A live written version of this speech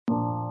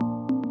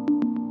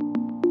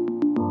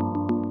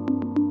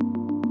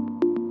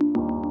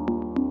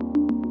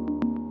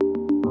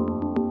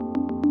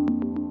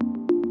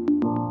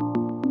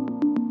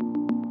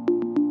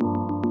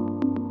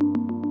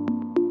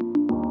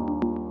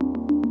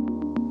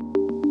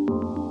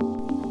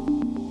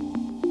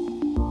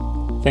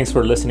Thanks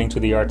for listening to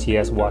the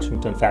RTS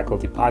Washington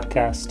Faculty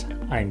Podcast.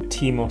 I'm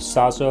Timo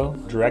Sazo,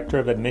 Director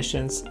of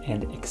Admissions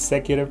and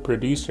Executive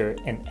Producer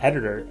and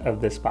Editor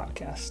of this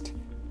podcast.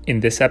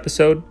 In this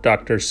episode,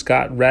 Dr.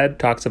 Scott Redd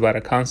talks about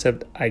a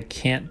concept I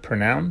can't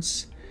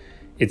pronounce,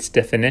 its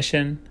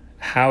definition,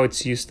 how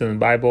it's used in the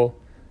Bible,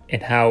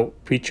 and how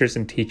preachers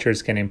and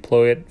teachers can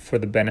employ it for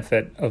the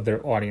benefit of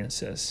their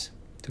audiences.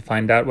 To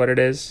find out what it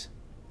is,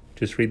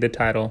 just read the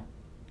title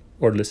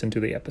or listen to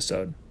the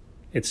episode.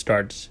 It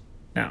starts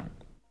now.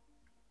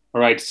 All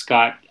right,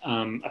 Scott,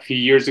 a few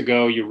years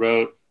ago, you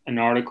wrote an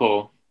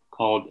article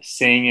called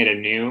Saying It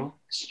Anew,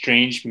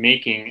 Strange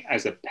Making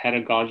as a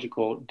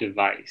Pedagogical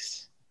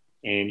Device.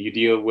 And you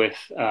deal with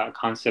a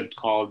concept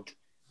called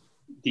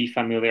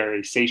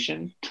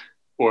defamiliarization,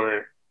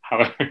 or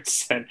however it's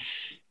said.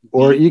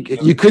 Or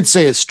you could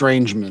say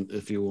estrangement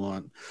if you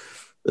want.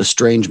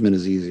 Estrangement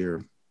is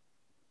easier.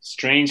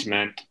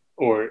 Estrangement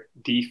or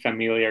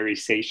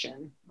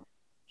defamiliarization.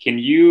 Can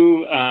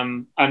you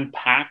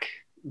unpack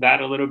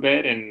that a little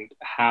bit and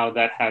how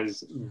that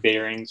has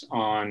bearings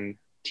on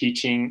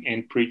teaching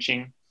and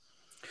preaching?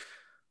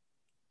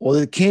 Well,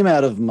 it came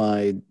out of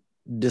my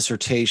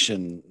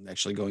dissertation,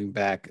 actually going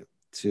back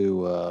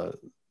to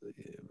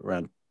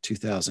around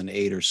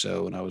 2008 or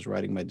so when I was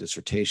writing my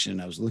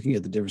dissertation. I was looking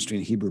at the difference between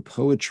Hebrew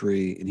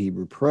poetry and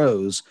Hebrew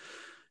prose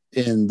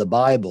in the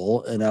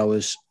Bible, and I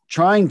was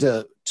trying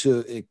to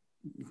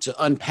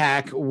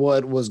unpack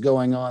what was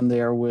going on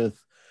there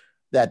with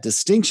that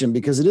distinction,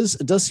 because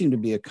it does seem to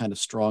be a kind of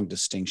strong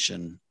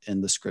distinction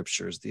in the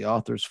scriptures. The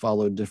authors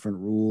follow different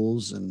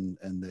rules, and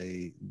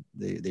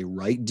they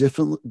write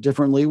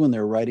differently when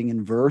they're writing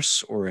in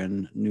verse or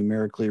in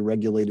numerically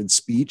regulated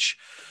speech.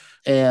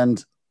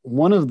 And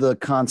one of the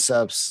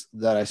concepts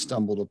that I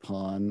stumbled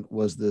upon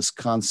was this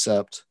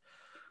concept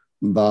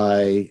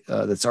by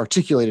that's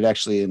articulated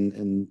actually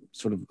in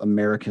sort of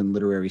American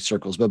literary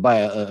circles, but by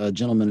a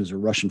gentleman who's a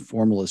Russian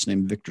formalist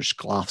named Viktor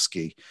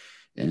Shklovsky.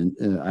 And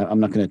I'm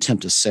not going to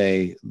attempt to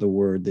say the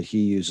word that he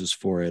uses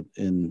for it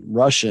in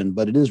Russian,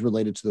 but it is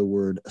related to the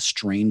word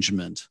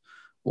estrangement,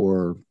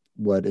 or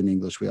what in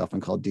English we often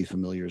call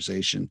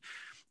defamiliarization.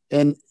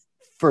 And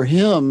for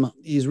him,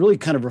 he's really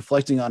kind of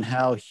reflecting on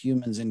how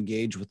humans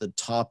engage with a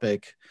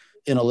topic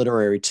in a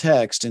literary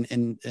text.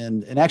 And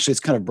actually, it's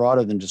kind of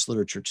broader than just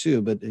literature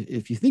too. But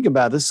if you think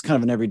about it, this is kind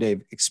of an everyday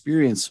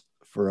experience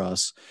for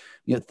us.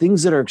 You know,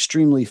 things that are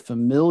extremely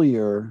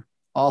familiar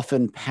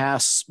often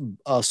pass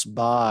us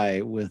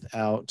by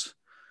without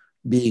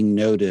being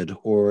noted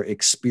or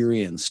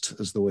experienced,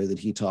 is the way that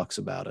he talks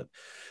about it.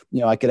 You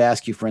know, I could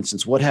ask you, for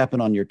instance, what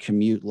happened on your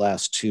commute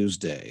last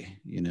Tuesday?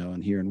 You know,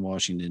 and here in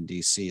Washington,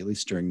 D.C., at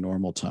least during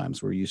normal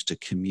times, we're used to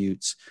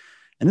commutes.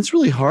 And it's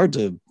really hard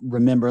to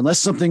remember unless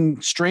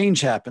something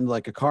strange happened,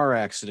 like a car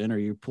accident, or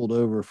you pulled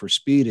over for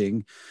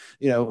speeding,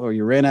 you know, or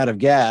you ran out of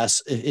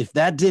gas. If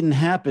that didn't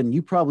happen,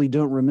 you probably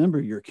don't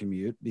remember your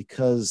commute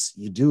because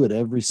you do it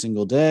every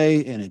single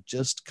day and it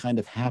just kind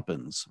of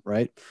happens,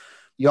 right?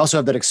 You also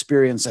have that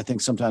experience, I think,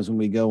 sometimes when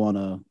we go on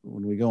a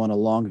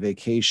long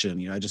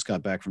vacation. You know, I just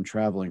got back from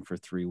traveling for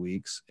 3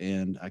 weeks,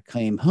 and I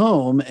came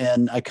home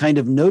and I kind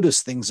of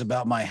noticed things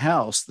about my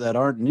house that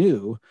aren't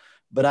new,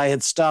 but I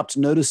had stopped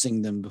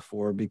noticing them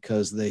before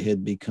because they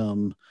had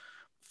become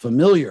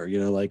familiar, you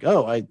know, like,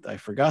 oh, I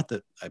forgot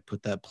that I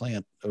put that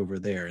plant over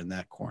there in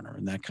that corner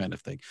and that kind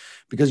of thing,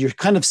 because you're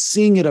kind of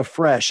seeing it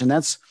afresh. And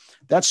that's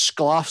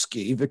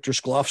Shklovsky. Viktor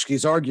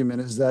Shklovsky's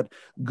argument is that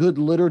good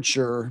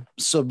literature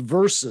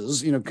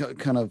subverses, you know,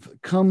 kind of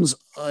comes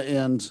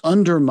and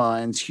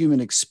undermines human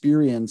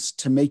experience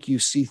to make you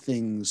see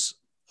things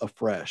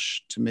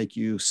afresh, to make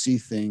you see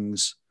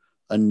things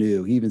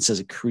anew. He even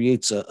says it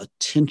creates a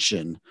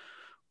tension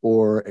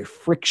or a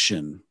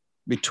friction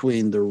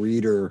between the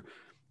reader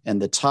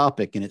and the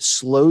topic, and it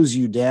slows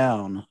you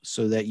down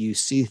so that you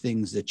see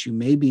things that you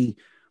maybe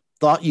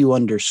thought you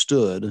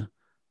understood,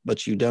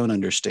 but you don't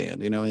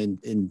understand. You know,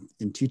 in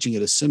teaching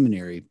at a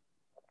seminary,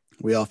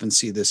 we often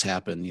see this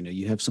happen. You know,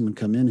 you have someone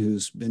come in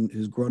who's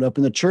grown up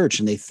in the church,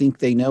 and they think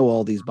they know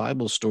all these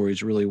Bible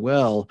stories really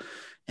well,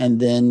 and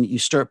then you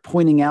start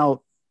pointing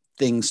out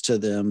things to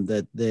them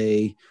that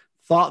they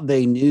thought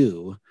they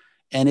knew.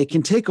 And it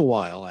can take a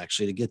while,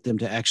 actually, to get them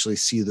to actually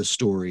see the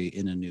story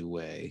in a new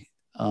way.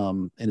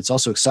 And it's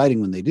also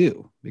exciting when they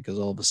do, because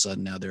all of a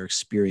sudden now they're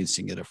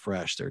experiencing it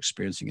afresh. They're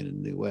experiencing it in a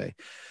new way.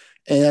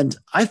 And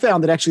I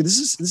found that actually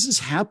this is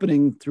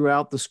happening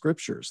throughout the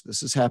scriptures.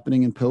 This is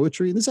happening in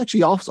poetry. This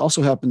actually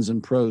also happens in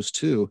prose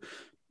too.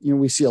 You know,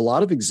 we see a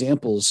lot of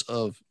examples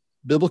of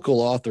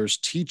biblical authors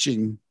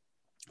teaching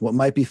what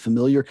might be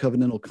familiar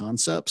covenantal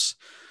concepts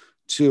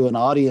to an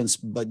audience,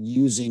 but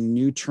using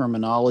new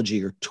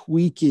terminology or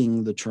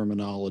tweaking the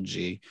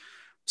terminology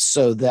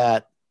so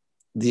that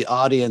the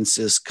audience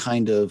is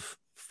kind of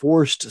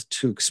forced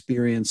to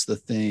experience the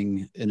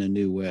thing in a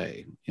new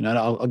way. You know,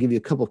 I'll give you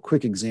a couple of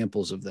quick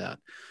examples of that.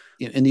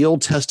 In the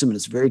Old Testament,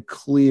 it's very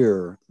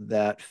clear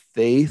that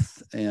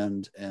faith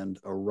and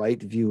a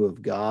right view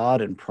of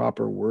God and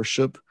proper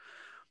worship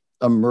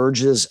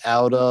emerges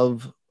out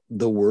of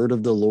the word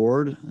of the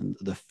Lord and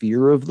the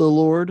fear of the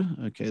Lord.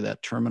 Okay,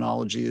 that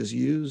terminology is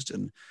used,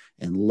 and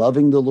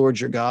loving the Lord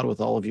your God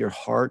with all of your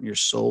heart and your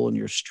soul and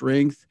your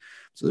strength.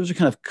 So those are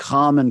kind of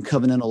common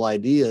covenantal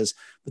ideas.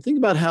 But think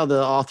about how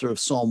the author of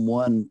Psalm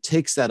 1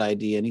 takes that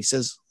idea and he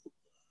says,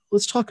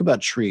 let's talk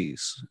about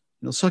trees.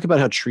 Let's talk about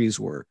how trees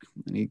work.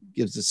 And he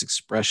gives this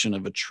expression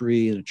of a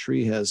tree, and a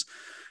tree has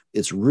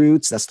its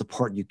roots. That's the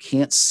part you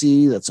can't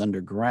see, that's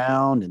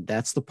underground, and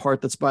that's the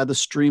part that's by the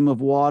stream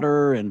of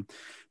water. And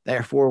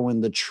therefore,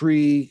 when the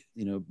tree,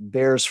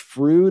 bears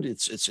fruit,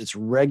 it's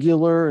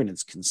regular and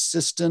it's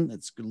consistent.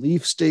 Its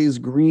leaf stays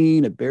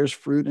green. It bears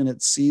fruit in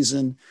its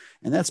season,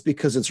 and that's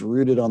because it's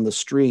rooted on the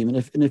stream.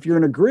 And if you're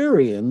an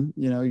agrarian,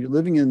 you're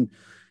living in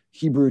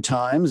Hebrew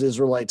times,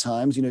 Israelite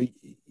times,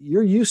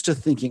 you're used to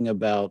thinking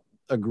about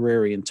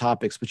agrarian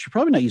topics, but you're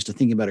probably not used to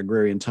thinking about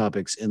agrarian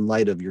topics in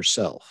light of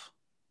yourself.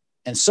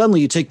 And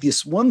suddenly you take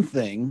this one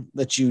thing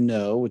that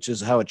which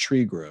is how a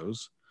tree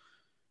grows.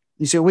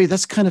 You say, wait,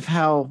 that's kind of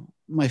how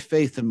my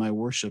faith and my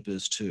worship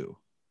is too.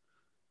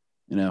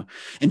 And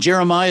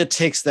Jeremiah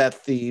takes that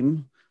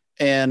theme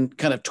and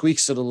kind of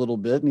tweaks it a little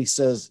bit. And he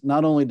says,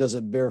 not only does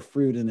it bear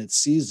fruit in its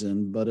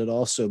season, but it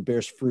also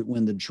bears fruit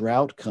when the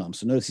drought comes.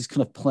 So notice he's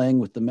kind of playing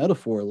with the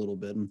metaphor a little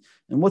bit. And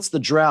what's the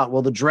drought?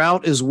 Well, the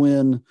drought is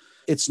when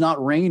it's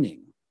not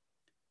raining.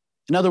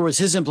 In other words,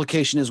 his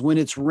implication is when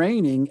it's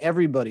raining,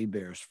 everybody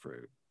bears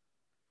fruit.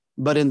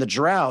 But in the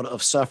drought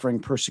of suffering,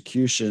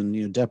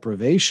 persecution,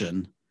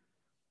 deprivation,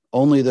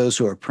 only those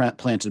who are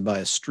planted by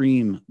a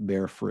stream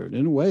bear fruit.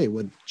 In a way,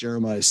 what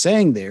Jeremiah is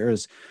saying there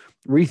is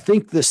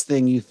rethink this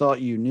thing you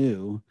thought you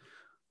knew.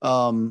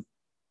 The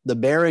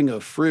bearing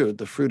of fruit,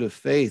 the fruit of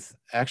faith,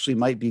 actually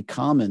might be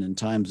common in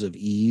times of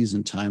ease,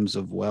 in times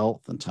of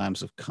wealth, in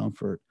times of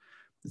comfort.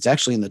 It's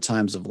actually in the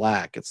times of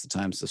lack. It's the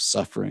times of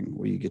suffering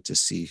where you get to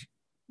see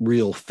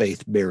real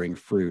faith bearing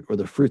fruit, or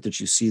the fruit that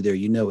you see there,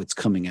 it's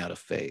coming out of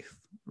faith,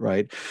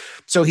 right?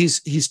 So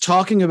he's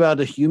talking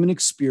about a human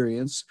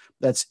experience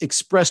that's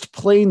expressed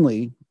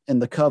plainly in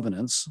the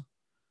covenants,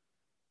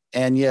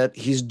 and yet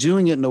he's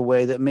doing it in a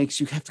way that makes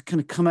you have to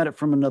kind of come at it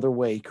from another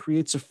way. He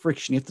creates a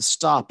friction. You have to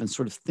stop and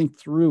sort of think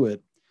through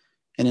it,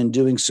 and in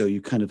doing so, you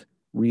kind of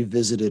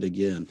revisit it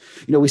again.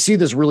 We see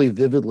this really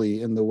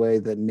vividly in the way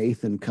that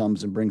Nathan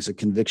comes and brings a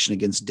conviction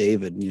against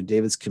David.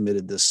 David's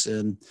committed this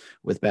sin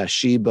with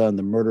Bathsheba and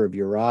the murder of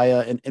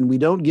Uriah. And we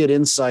don't get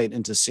insight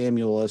into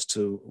Samuel as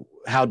to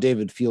how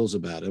David feels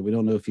about it. We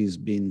don't know if he's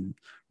being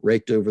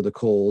raked over the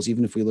coals.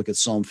 Even if we look at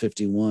Psalm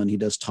 51, he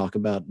does talk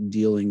about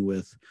dealing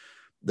with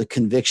the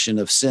conviction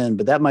of sin,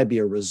 but that might be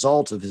a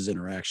result of his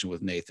interaction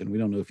with Nathan. We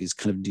don't know if he's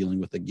kind of dealing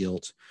with the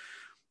guilt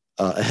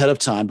ahead of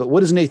time. But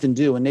what does Nathan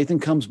do? When Nathan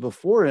comes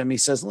before him, he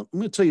says, I'm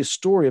going to tell you a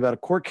story about a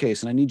court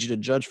case, and I need you to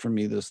judge for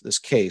me this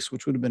case,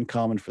 which would have been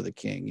common for the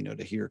king,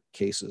 to hear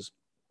cases.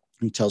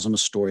 He tells him a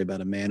story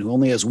about a man who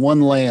only has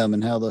one lamb,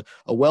 and how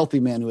a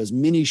wealthy man who has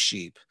many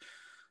sheep,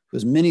 who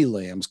has many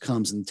lambs,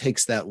 comes and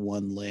takes that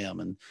one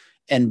lamb.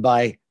 And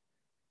by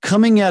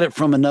coming at it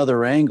from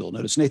another angle,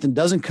 notice Nathan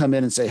doesn't come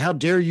in and say, how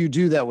dare you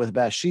do that with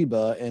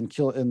Bathsheba and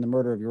kill in the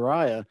murder of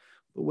Uriah?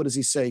 But what does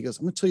he say? He goes,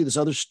 I'm going to tell you this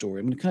other story.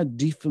 I'm going to kind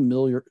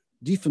of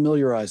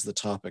defamiliarize the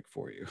topic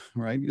for you,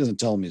 right? He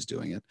doesn't tell him he's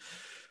doing it.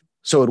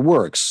 So it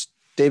works.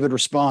 David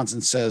responds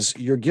and says,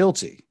 you're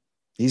guilty.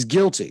 He's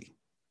guilty.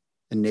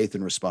 And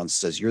Nathan responds and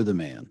says, you're the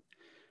man.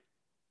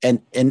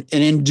 And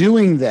in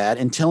doing that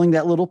and telling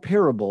that little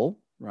parable,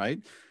 right,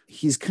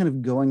 he's kind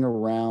of going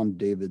around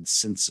David's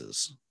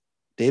senses.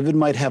 David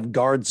might have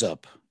guards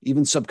up,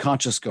 even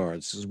subconscious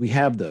guards, as we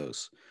have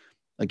those,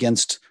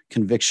 against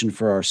conviction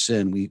for our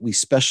sin. We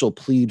special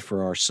plead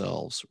for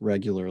ourselves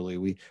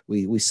regularly.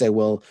 We say,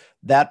 well,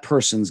 that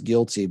person's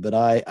guilty, but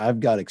I've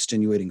got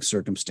extenuating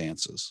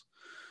circumstances,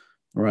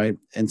 right?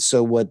 And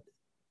so what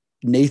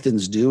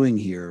Nathan's doing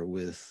here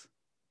with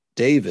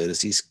David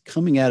is he's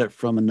coming at it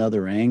from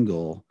another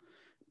angle,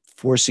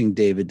 forcing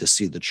David to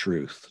see the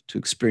truth, to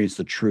experience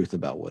the truth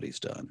about what he's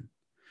done.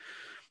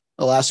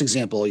 The last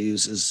example I'll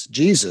use is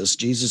Jesus.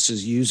 Jesus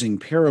is using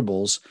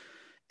parables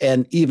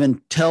and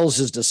even tells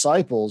his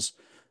disciples,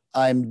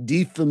 I'm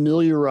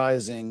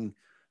defamiliarizing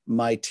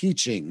my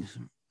teaching,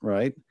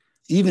 right?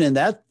 Even in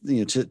that,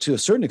 to a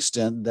certain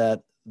extent,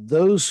 that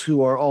those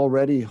who are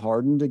already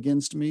hardened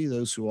against me,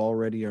 those who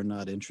already are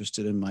not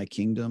interested in my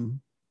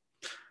kingdom,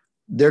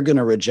 they're going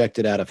to reject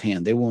it out of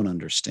hand. They won't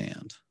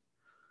understand.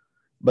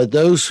 But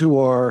those who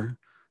are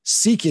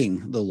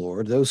seeking the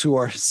Lord, those who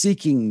are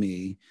seeking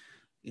me,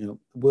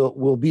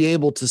 will be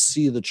able to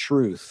see the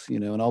truth,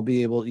 and I'll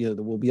be able,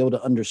 we'll be able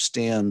to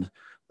understand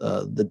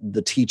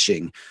the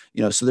teaching,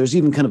 so there's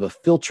even kind of a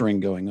filtering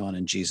going on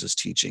in Jesus'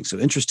 teaching. So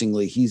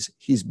interestingly, he's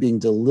being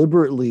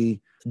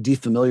deliberately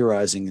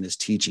defamiliarizing in his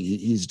teaching.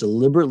 He's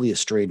deliberately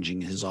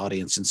estranging his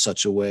audience in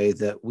such a way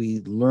that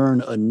we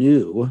learn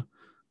anew,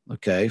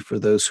 okay, for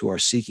those who are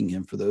seeking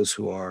him, for those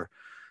who are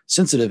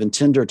sensitive and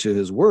tender to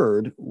his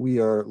word, we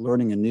are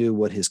learning anew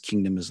what his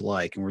kingdom is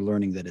like. And we're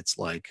learning that it's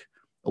like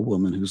a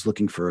woman who's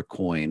looking for a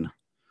coin,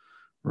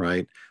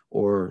 right?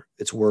 Or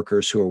it's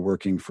workers who are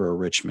working for a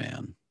rich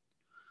man.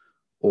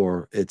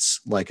 or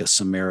it's like a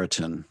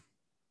Samaritan,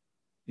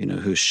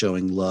 who's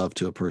showing love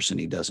to a person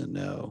he doesn't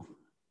know.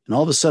 And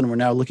all of a sudden, we're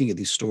now looking at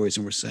these stories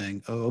and we're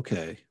saying, oh,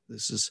 okay,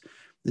 this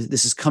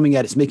is coming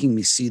at, it's making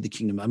me see the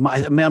kingdom. I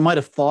might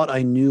have thought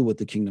I knew what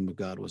the kingdom of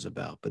God was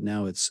about, but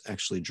now it's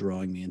actually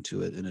drawing me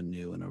into it in a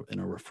new and in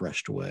a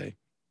refreshed way.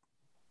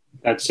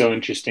 That's so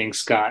interesting,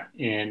 Scott.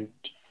 And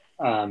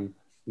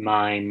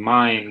my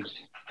mind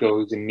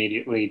goes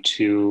immediately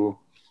to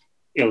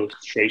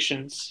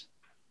illustrations.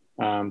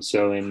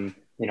 So in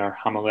our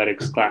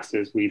homiletics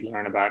classes, we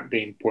learn about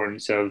the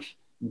importance of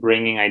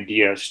bringing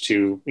ideas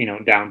to,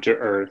 down to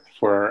earth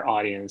for our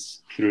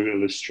audience through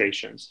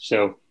illustrations.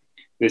 So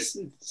this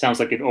sounds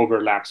like it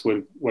overlaps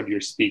with what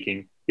you're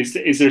speaking.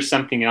 Is there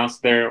something else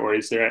there, or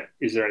is there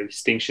a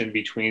distinction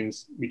between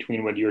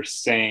what you're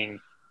saying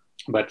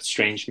about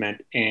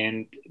estrangement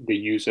and the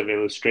use of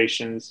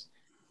illustrations?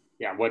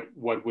 Yeah,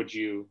 where would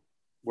you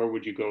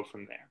go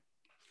from there?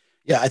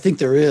 Yeah, I think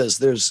there is.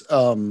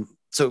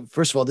 So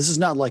first of all, this is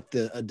not like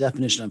a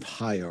definition of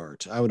high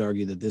art. I would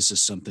argue that this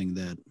is something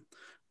that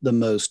the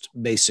most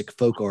basic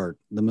folk art,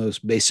 the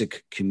most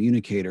basic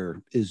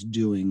communicator is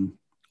doing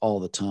all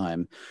the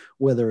time,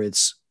 whether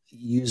it's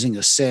using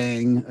a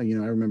saying. I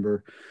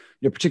remember,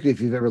 particularly if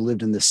you've ever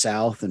lived in the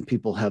South and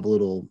people have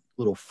little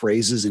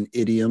phrases and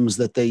idioms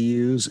that they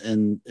use,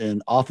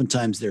 and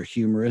oftentimes they're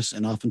humorous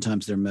and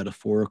oftentimes they're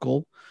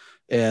metaphorical,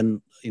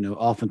 and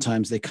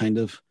oftentimes they kind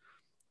of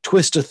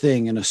twist a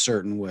thing in a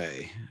certain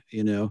way,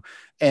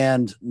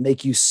 and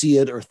make you see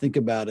it or think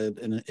about it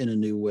in a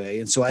new way.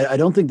 And so I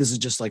don't think this is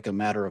just like a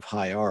matter of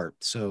high art.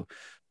 So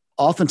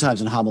oftentimes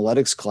in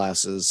homiletics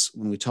classes,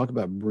 when we talk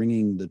about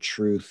bringing the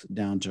truth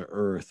down to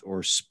earth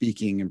or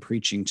speaking and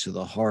preaching to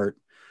the heart,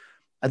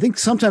 I think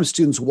sometimes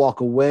students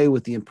walk away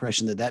with the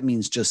impression that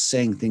means just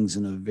saying things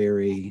in a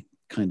very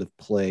kind of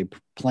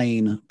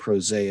plain,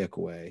 prosaic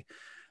way.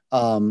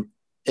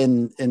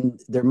 And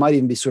there might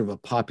even be sort of a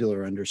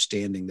popular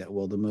understanding that,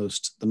 well, the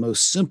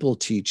most simple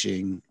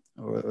teaching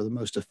or the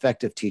most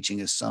effective teaching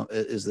is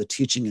the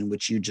teaching in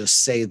which you just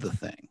say the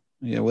thing,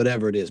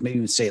 whatever it is. Maybe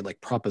even say it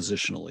like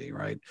propositionally,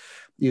 right?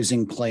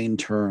 Using plain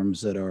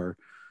terms that are,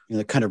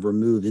 that kind of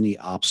remove any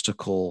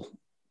obstacle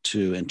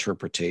to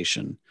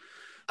interpretation.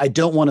 I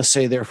don't want to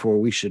say, therefore,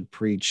 we should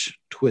preach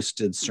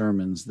twisted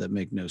sermons that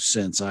make no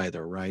sense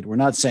either, right? We're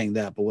not saying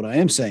that, but what I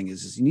am saying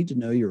is you need to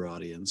know your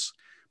audience.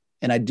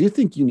 And I do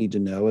think you need to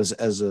know, as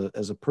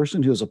a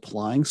person who is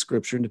applying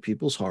scripture into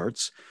people's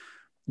hearts,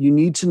 you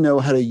need to know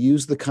how to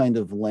use the kind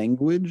of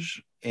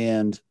language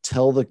and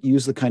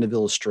use the kind of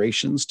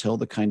illustrations, tell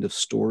the kind of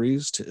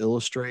stories to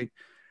illustrate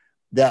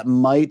that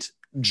might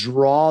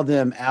draw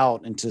them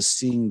out into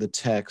seeing the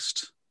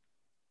text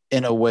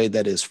in a way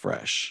that is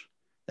fresh.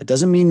 That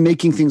doesn't mean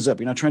making things up.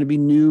 You're not trying to be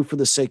new for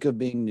the sake of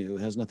being new.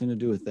 It has nothing to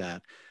do with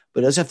that.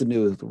 But it does have to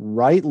do with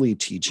rightly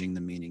teaching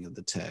the meaning of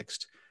the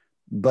text,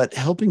 but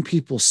helping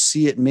people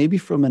see it maybe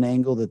from an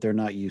angle that they're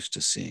not used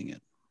to seeing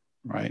it,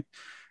 right?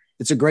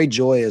 It's a great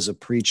joy as a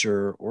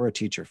preacher or a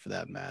teacher, for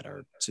that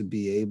matter, to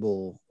be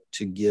able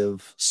to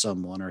give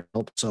someone or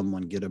help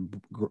someone get a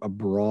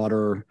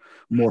broader,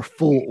 more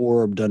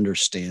full-orbed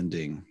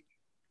understanding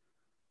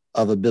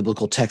of a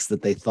biblical text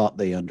that they thought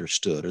they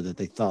understood or that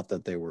they thought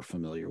that they were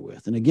familiar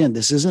with. And again,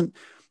 this isn't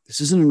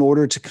in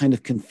order to kind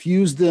of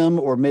confuse them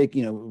or make,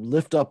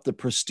 lift up the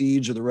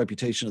prestige or the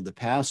reputation of the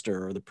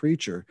pastor or the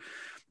preacher.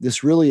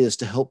 This really is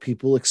to help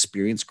people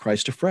experience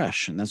Christ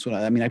afresh. And that's what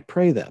I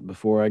pray that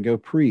before I go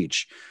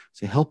preach.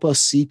 Say, help us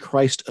see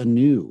Christ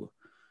anew.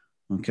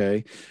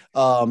 Okay.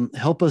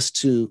 Help us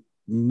to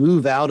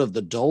move out of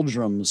the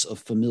doldrums of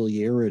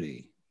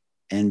familiarity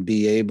and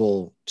be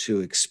able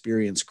to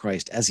experience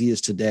Christ as he is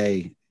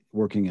today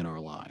working in our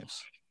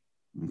lives.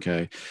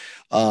 Okay.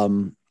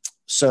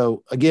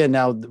 So again,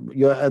 now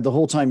the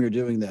whole time you're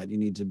doing that, you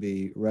need to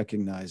be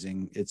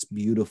recognizing it's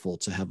beautiful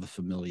to have a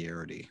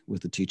familiarity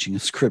with the teaching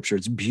of Scripture.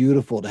 It's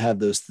beautiful to have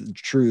those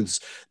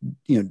truths,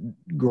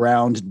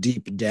 ground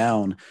deep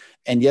down.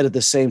 And yet at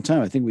the same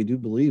time, I think we do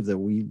believe that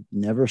we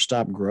never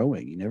stop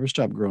growing. You never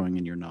stop growing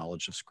in your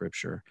knowledge of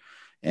Scripture.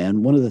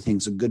 And one of the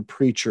things a good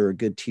preacher, a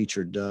good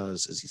teacher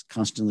does is he's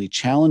constantly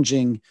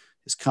challenging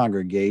his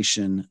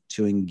congregation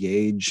to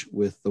engage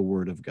with the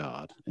Word of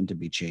God and to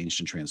be changed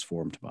and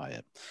transformed by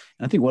it.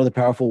 And I think one of the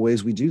powerful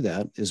ways we do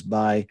that is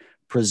by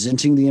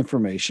presenting the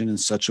information in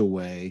such a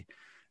way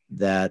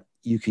that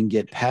you can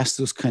get past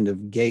those kind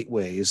of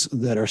gateways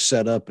that are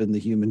set up in the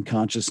human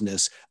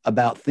consciousness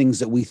about things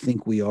that we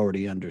think we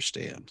already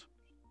understand,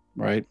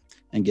 right?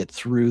 And get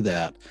through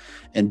that.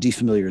 And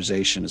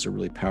defamiliarization is a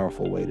really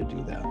powerful way to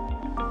do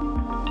that.